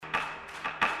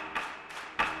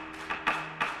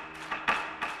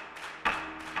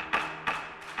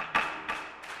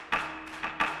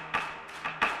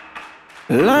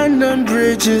London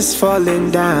Bridge is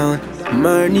falling down.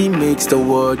 Money makes the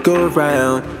world go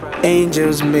round.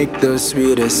 Angels make the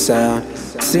sweetest sound.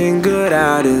 Sing good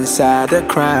out inside the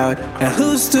crowd. And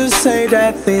who's to say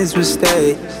that things will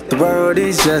stay? The world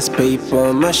is just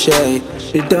paper mache.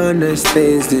 The dumbest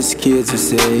things these kids will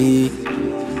say.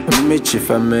 Mitch,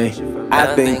 if I may,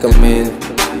 I think I'm in.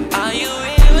 Are you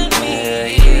in with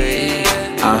me?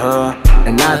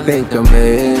 And I think I'm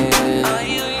in. Are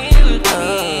you in with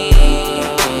me?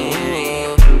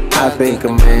 I think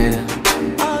I'm in.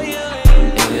 Are you in?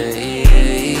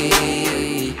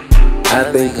 I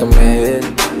think I'm in.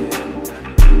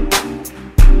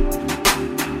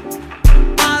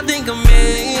 I think I'm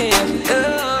in. Oh,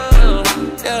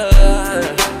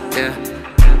 yeah.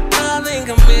 I think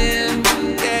I'm in.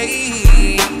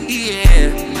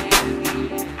 Yeah.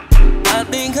 I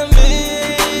think I'm in.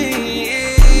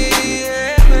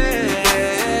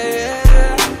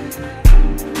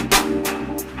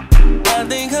 I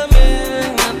think I'm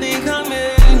in. I think I'm in.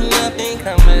 I think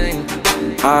I'm in.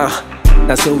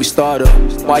 That's when we started.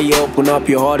 Why you open up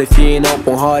your heart if you ain't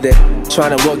open-hearted?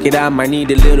 Trying to work it out, might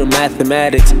need a little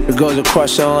mathematics. The girls will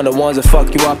crush on the ones that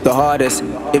fuck you up the hardest.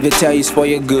 If it tell you it's for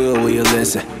your good, will you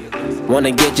listen?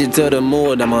 Wanna get you to the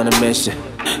mood, I'm on a mission.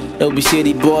 Don't be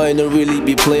shitty boy and don't really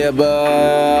be player,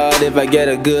 but if I get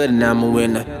it good, then I'm a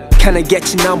winner. Can I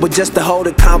get your number just to hold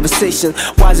a conversation?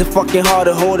 Why is it fucking hard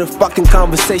to hold a fucking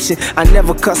conversation? I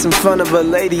never cuss in front of a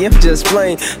lady, I'm just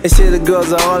playing. And shit, the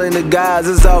girls are all in the guys,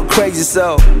 it's all crazy,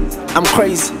 so I'm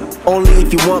crazy, only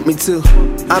if you want me to.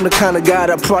 I'm the kind of guy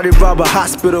that probably rob a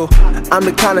hospital. I'm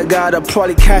the kind of guy that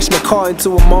probably cash my car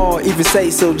into a mall. Even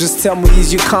say so, just tell me,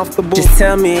 is you comfortable? Just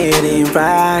tell me it ain't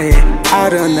right.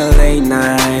 Out on the late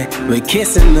night, we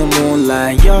kiss in the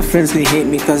moonlight. Your friends, they hate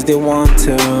me cause they want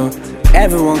to.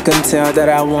 Everyone can tell that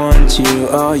I want you,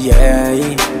 oh yeah.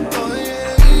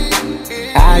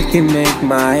 I can make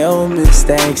my own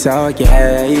mistakes, oh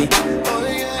yeah.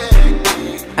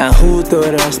 And who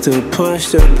told us to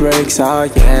push the brakes, oh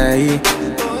yeah.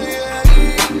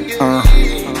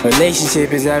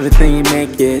 Relationship is everything you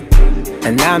make it.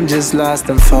 And I'm just lost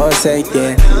and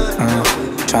forsaken.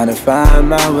 Trying to find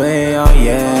my way, oh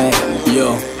yeah.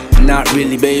 Yo, not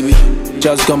really baby.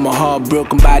 Just got my heart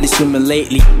broken by this women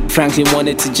lately. Frankly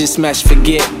wanted to just smash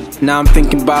forget. Now I'm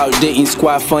thinking about dating, it's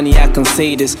quite funny I can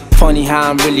say this. Funny how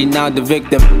I'm really now the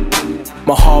victim.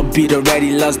 My heartbeat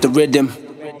already lost the rhythm.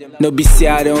 No be say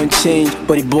I don't change,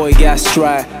 but the boy guys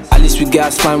try. At least we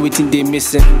guys find what they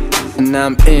missing. And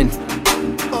I'm in.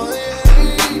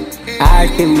 I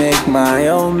can make my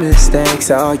own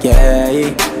mistakes, oh yeah.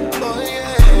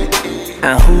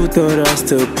 And who told us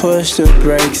to push the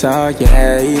brakes, oh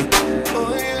yeah.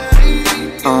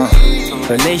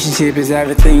 Relationship is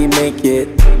everything you make it.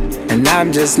 And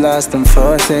I'm just lost and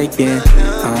forsaken.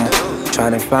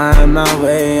 Trying to find my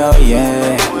way, oh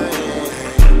yeah.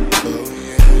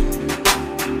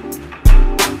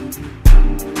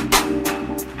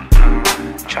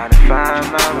 Trying to find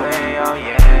my way, oh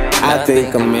yeah. I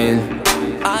think I'm in.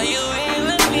 Are you in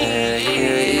with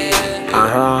me?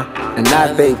 And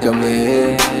I think I'm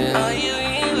in. Are you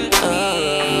in with me?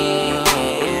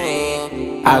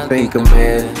 I think I'm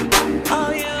in.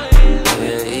 Are you in?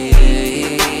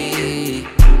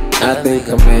 I think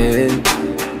I'm in.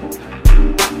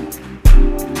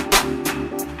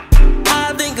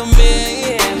 I think I'm in.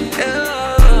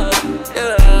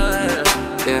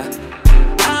 Yeah.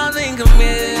 I think I'm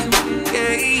in.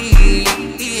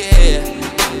 Yeah.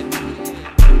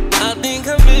 I think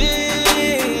I'm in.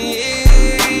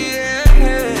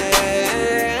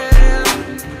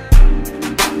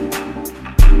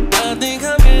 I think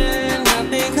I'm